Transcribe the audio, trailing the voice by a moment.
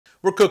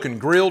We're cooking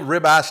grilled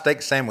ribeye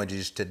steak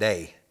sandwiches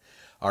today.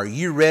 Are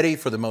you ready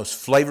for the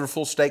most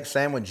flavorful steak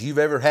sandwich you've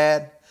ever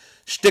had?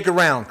 Stick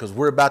around because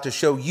we're about to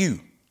show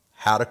you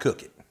how to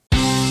cook it. All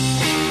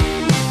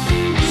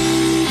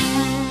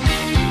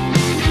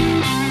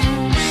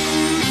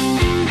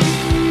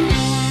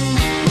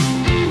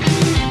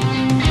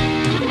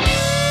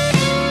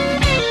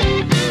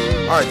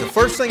right, the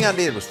first thing I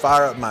did was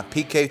fire up my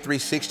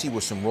PK360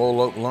 with some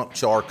Royal Oak lump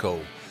charcoal.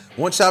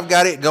 Once I've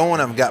got it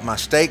going, I've got my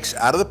steaks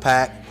out of the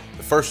pack.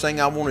 The first thing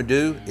I want to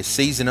do is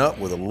season up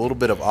with a little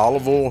bit of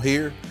olive oil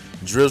here,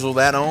 drizzle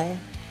that on.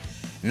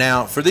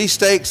 Now for these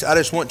steaks, I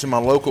just went to my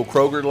local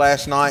Kroger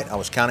last night. I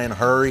was kind of in a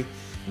hurry,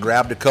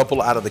 grabbed a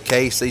couple out of the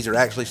case. These are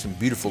actually some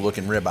beautiful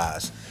looking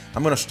ribeyes.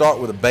 I'm going to start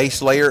with a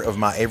base layer of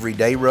my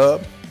everyday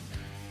rub.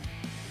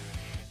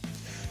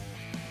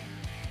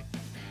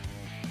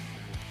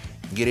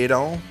 Get it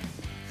on,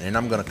 and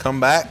I'm going to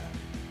come back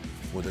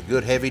with a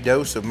good heavy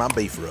dose of my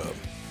beef rub.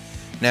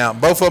 Now,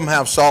 both of them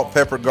have salt,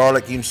 pepper,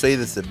 garlic. You can see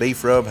that the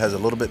beef rub has a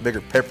little bit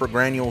bigger pepper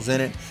granules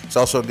in it. It's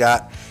also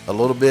got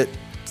a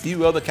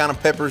few other kind of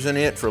peppers in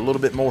it for a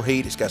little bit more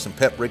heat. It's got some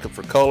paprika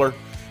for color.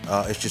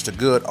 It's just a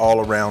good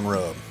all-around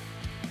rub.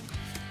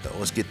 So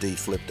let's get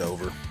these flipped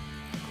over.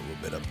 A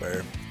little bit up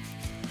there.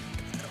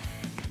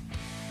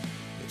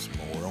 Get some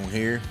more on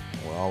here,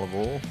 more olive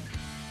oil.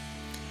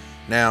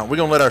 Now, we're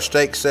gonna let our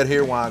steak sit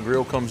here while our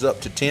grill comes up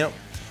to temp,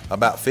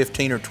 about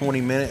 15 or 20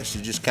 minutes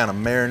to just kind of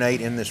marinate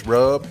in this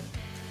rub.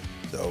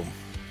 So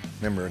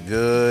remember, a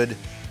good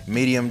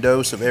medium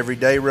dose of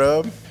everyday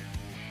rub.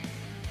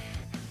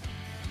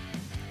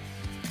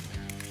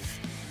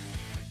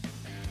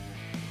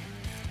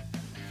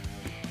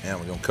 And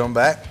we're gonna come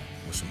back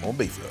with some more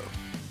beef rub.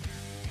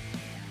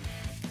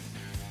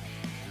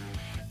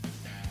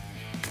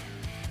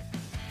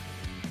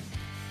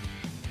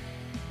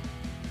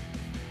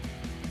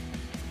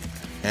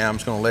 Now I'm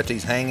just gonna let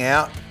these hang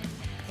out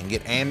and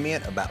get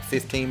ambient about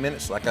 15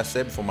 minutes, like I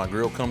said, before my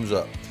grill comes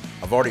up.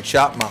 I've already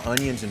chopped my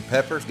onions and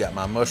peppers, got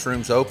my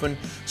mushrooms open.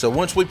 So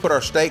once we put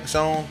our steaks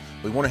on,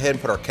 we went ahead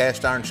and put our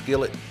cast iron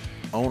skillet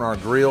on our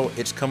grill.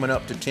 It's coming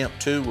up to temp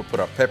 2. We'll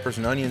put our peppers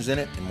and onions in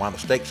it, and while the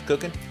steak's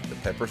cooking, the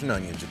peppers and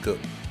onions are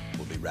cooking.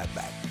 We'll be right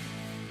back.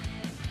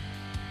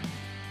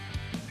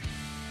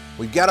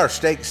 We've got our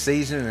steaks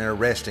seasoned and they're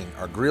resting.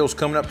 Our grill's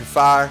coming up to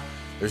fire.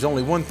 There's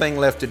only one thing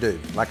left to do.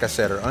 Like I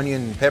said, our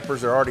onion and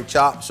peppers are already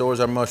chopped, so is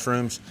our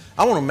mushrooms.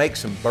 I want to make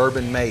some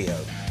bourbon mayo.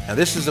 Now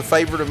this is a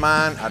favorite of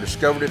mine. I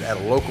discovered it at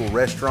a local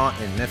restaurant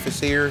in Memphis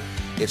here.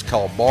 It's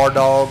called Bar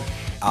Dog.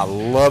 I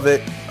love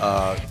it.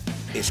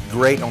 It's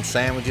great on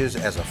sandwiches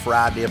as a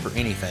fry dip or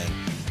anything.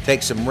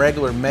 Take some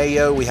regular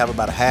mayo. We have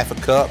about a half a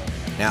cup.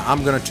 Now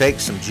I'm going to take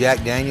some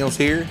Jack Daniels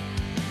here,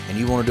 and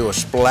you want to do a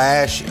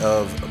splash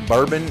of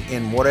bourbon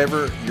in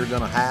whatever you're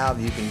going to have.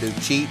 You can do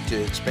cheap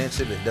to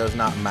expensive, it does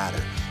not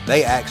matter.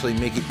 They actually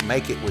make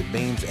it with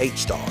Beam's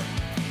 8-star.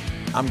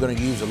 I'm going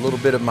to use a little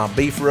bit of my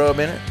beef rub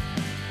in it.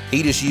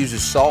 He just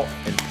uses salt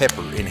and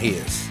pepper in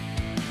his.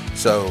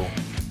 So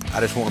I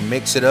just want to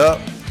mix it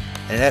up,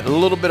 and that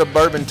little bit of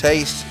bourbon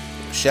taste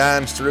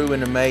shines through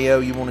in the mayo.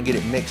 You want to get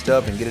it mixed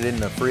up and get it in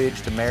the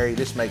fridge to marry.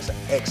 This makes it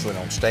excellent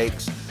on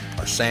steaks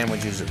or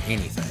sandwiches or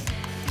anything.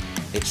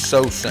 It's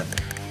so simple.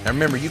 Now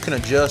remember, you can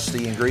adjust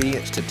the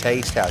ingredients to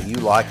taste how you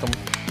like them,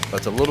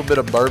 but a little bit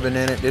of bourbon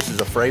in it. This is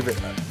a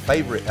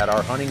favorite at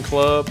our hunting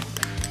club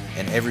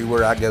and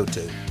everywhere I go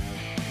to.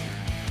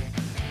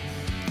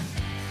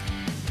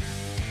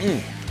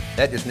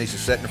 That just needs to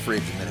set in the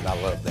fridge a minute. I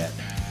love that.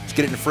 Let's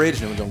get it in the fridge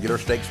and then we're gonna get our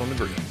steaks on the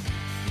grill.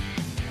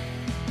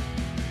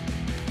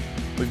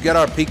 We've got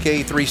our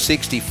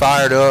PK360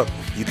 fired up.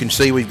 You can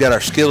see we've got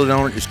our skillet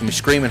on it. It's gonna be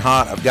screaming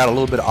hot. I've got a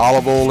little bit of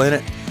olive oil in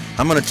it.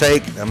 I'm gonna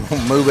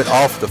move it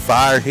off the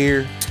fire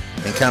here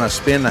and kind of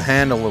spin the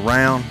handle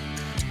around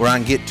where I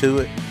can get to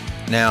it.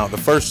 Now, the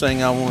first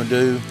thing I wanna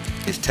do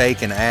is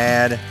take and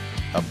add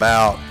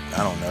about,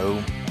 I don't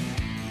know,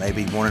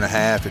 maybe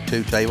 1.5 to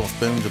 2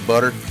 tablespoons of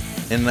butter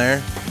in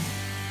there.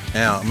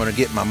 Now, I'm gonna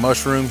get my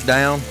mushrooms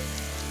down.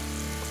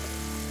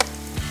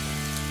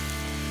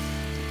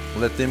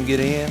 Let them get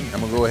in.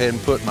 I'm gonna go ahead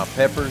and put my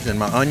peppers and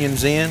my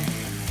onions in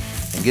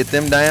and get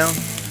them down.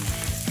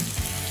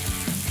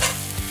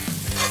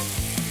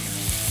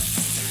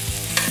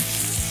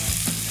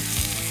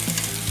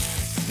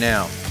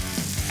 Now,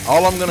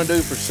 all I'm gonna do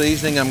for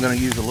seasoning, I'm gonna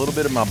use a little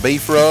bit of my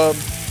beef rub.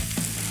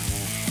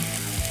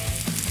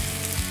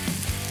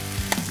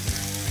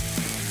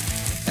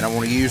 And I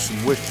wanna use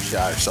some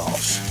Worcestershire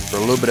sauce for a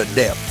little bit of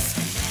depth.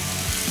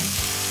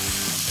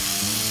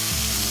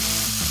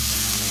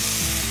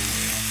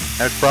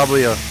 That's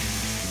probably a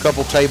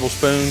couple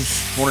tablespoons,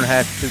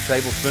 1.5 to 2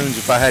 tablespoons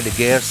if I had to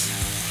guess.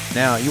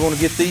 Now, you wanna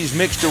get these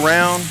mixed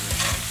around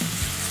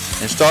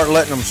and start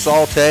letting them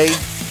saute.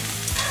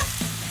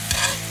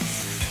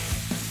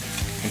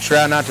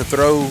 Try not to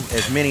throw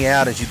as many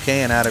out as you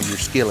can out of your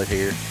skillet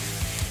here.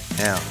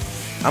 Now,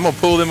 I'm gonna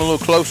pull them a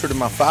little closer to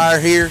my fire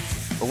here,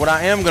 but what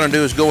I am gonna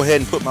do is go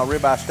ahead and put my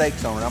ribeye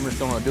steaks on it. I'm just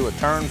gonna do a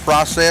turn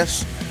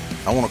process.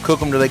 I wanna cook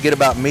them till they get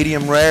about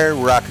medium rare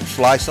where I can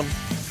slice them.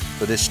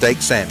 for this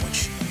steak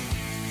sandwich.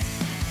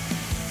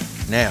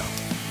 Now,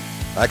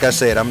 like I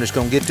said, I'm just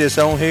gonna get this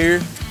on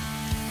here,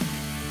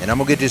 and I'm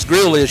gonna get this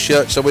grill lid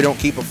shut so we don't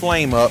keep a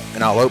flame up,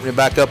 and I'll open it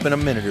back up in a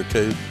minute or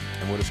two,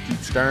 and we'll just keep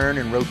stirring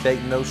and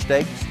rotating those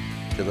steaks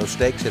till those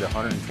steaks hit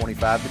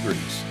 125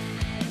 degrees.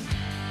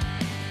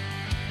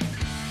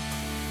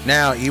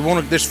 Now,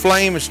 this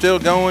flame is still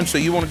going, so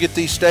you want to get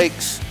these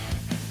steaks.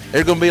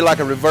 They're going to be like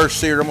a reverse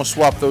sear. I'm going to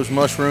swap those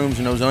mushrooms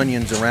and those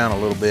onions around a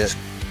little bit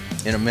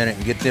in a minute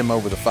and get them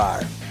over the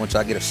fire once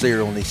I get a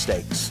sear on these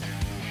steaks.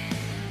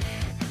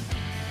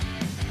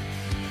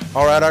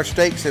 All right, our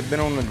steaks have been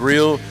on the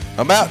grill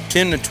about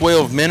 10 to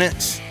 12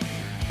 minutes.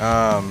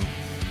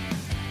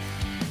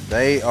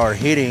 They are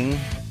hitting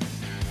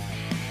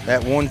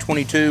that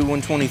 122,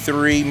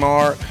 123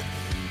 mark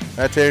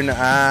right there in the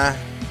eye.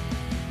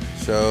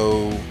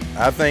 So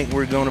I think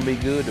we're going to be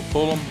good to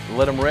pull them,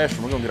 let them rest,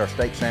 and we're going to get our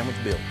steak sandwich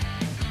built.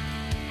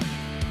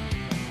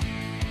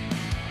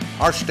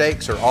 Our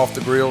steaks are off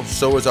the grill,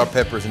 so is our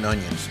peppers and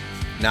onions.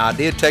 Now, I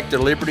did take the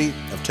liberty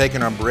of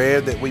taking our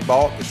bread that we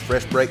bought, this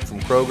fresh baked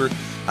from Kroger.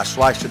 I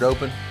sliced it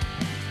open,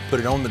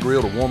 put it on the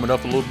grill to warm it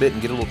up a little bit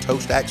and get a little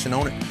toast action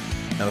on it.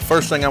 Now, the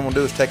first thing I'm going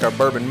to do is take our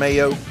bourbon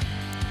mayo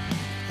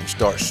and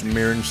start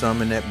smearing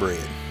some in that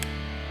bread.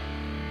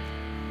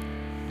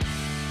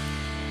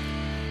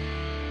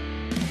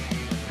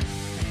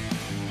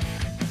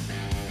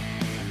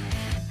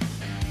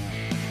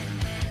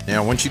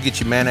 Now, once you get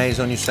your mayonnaise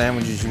on your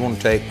sandwiches, you want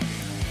to take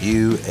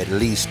at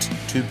least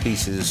 2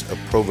 pieces of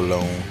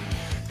provolone,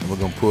 and we're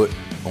going to put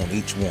on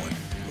each one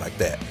like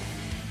that.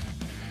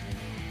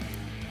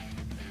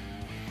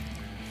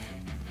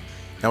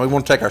 Now we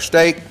want to take our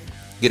steak,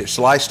 get it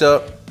sliced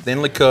up,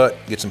 thinly cut,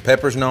 get some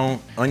peppers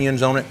and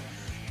onions on it,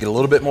 get a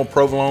little bit more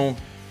provolone,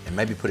 and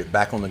maybe put it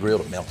back on the grill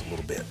to melt a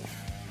little bit.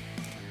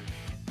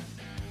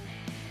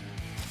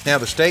 Now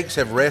the steaks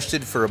have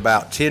rested for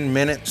about 10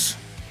 minutes.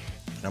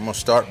 I'm going to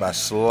start by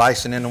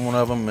slicing into one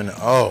of them, and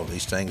oh,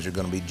 these things are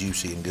going to be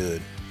juicy and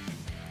good.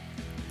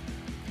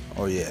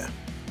 Oh yeah,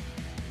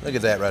 look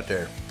at that right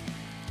there.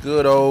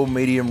 Good old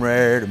medium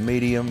rare to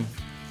medium.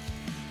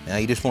 Now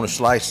you just want to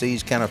slice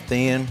these kind of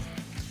thin.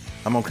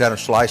 I'm going to kind of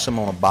slice them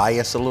on a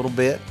bias a little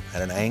bit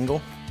at an angle.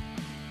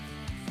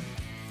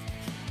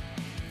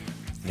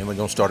 And then we're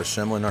going to start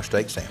assembling our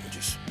steak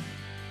sandwiches.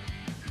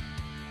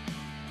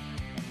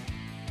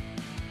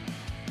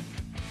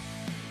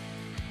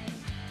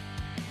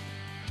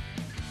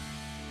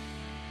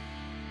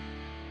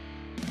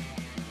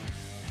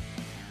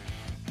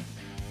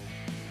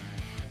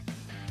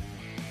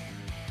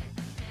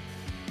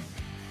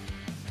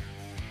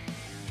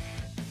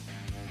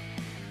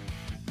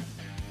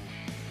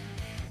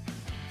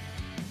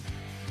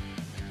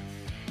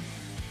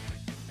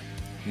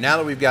 Now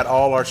that we've got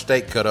all our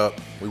steak cut up,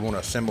 we want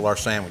to assemble our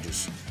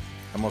sandwiches.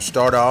 I'm going to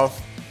start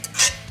off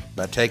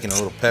by taking a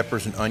little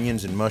peppers and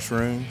onions and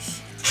mushrooms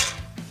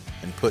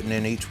and putting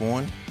in each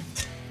one.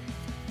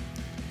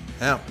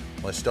 Now,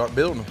 let's start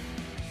building them.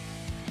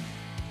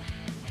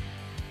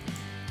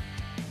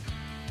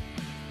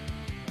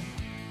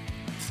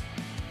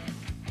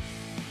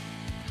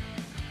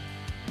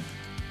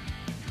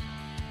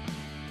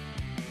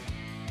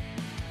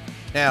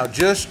 Now,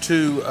 just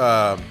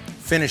to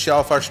finish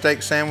off our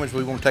steak sandwich,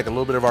 we want to take a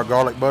little bit of our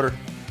garlic butter,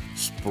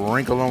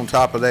 sprinkle on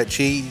top of that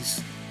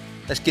cheese.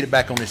 Let's get it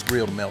back on this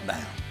grill to melt down.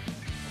 All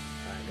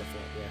right, go for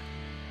it,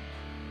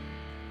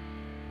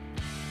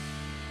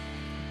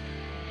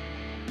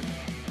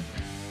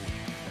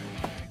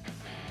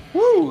 yeah.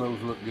 Woo,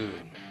 those look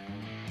good.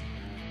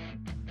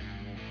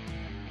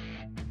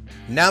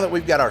 Now that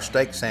we've got our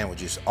steak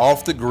sandwiches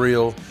off the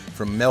grill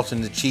from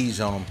melting the cheese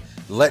on them,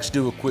 let's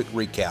do a quick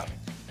recap.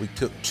 We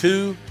took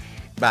 2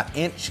 about 1.25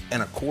 inch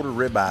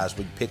ribeyes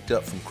we picked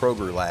up from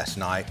Kroger last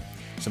night,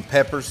 some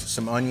peppers,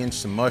 some onions,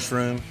 some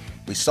mushroom.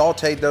 We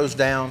sauteed those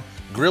down,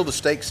 grilled the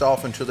steaks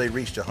off until they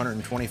reached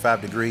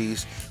 125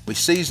 degrees. We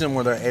seasoned them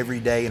with our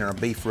everyday and our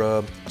beef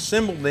rub,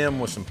 assembled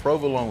them with some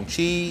provolone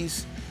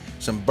cheese,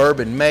 some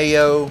bourbon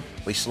mayo.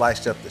 We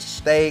sliced up the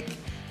steak.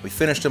 We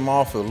finished them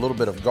off with a little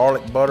bit of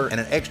garlic butter and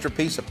an extra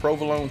piece of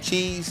provolone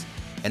cheese.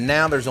 And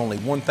now there's only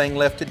one thing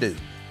left to do.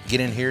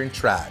 Get in here and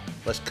try it.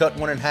 Let's cut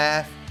one in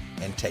half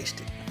and taste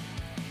it.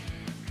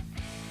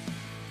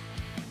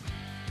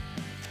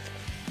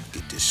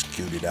 Get this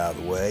scooted out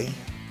of the way.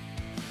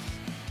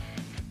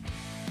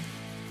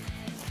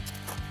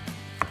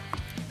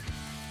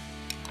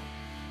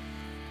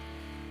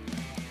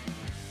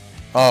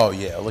 Oh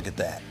yeah, look at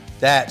that.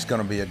 That's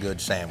gonna be a good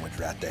sandwich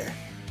right there.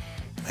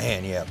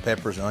 Man, yeah,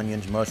 peppers,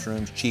 onions,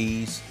 mushrooms,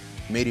 cheese,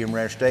 medium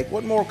rare steak.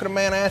 What more could a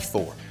man ask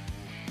for?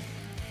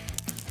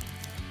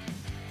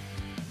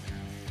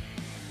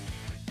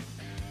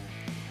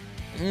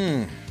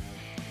 Mmm.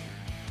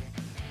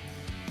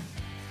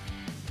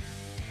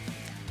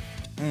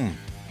 Mmm.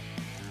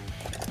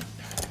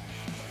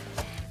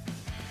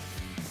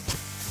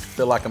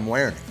 Feel like I'm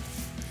wearing it.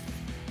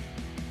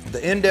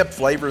 The in-depth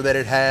flavor that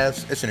it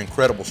has, it's an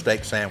incredible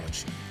steak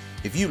sandwich.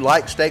 If you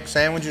like steak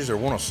sandwiches or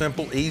want a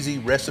simple, easy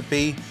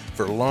recipe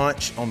for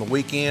lunch on the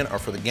weekend or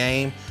for the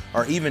game,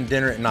 or even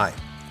dinner at night.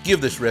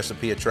 Give this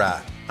recipe a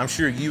try. I'm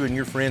sure you and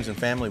your friends and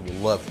family will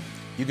love it.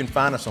 You can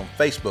find us on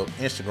Facebook,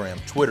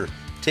 Instagram, Twitter,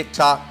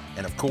 TikTok,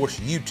 and of course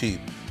YouTube.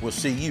 We'll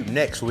see you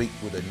next week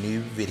with a new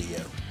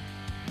video.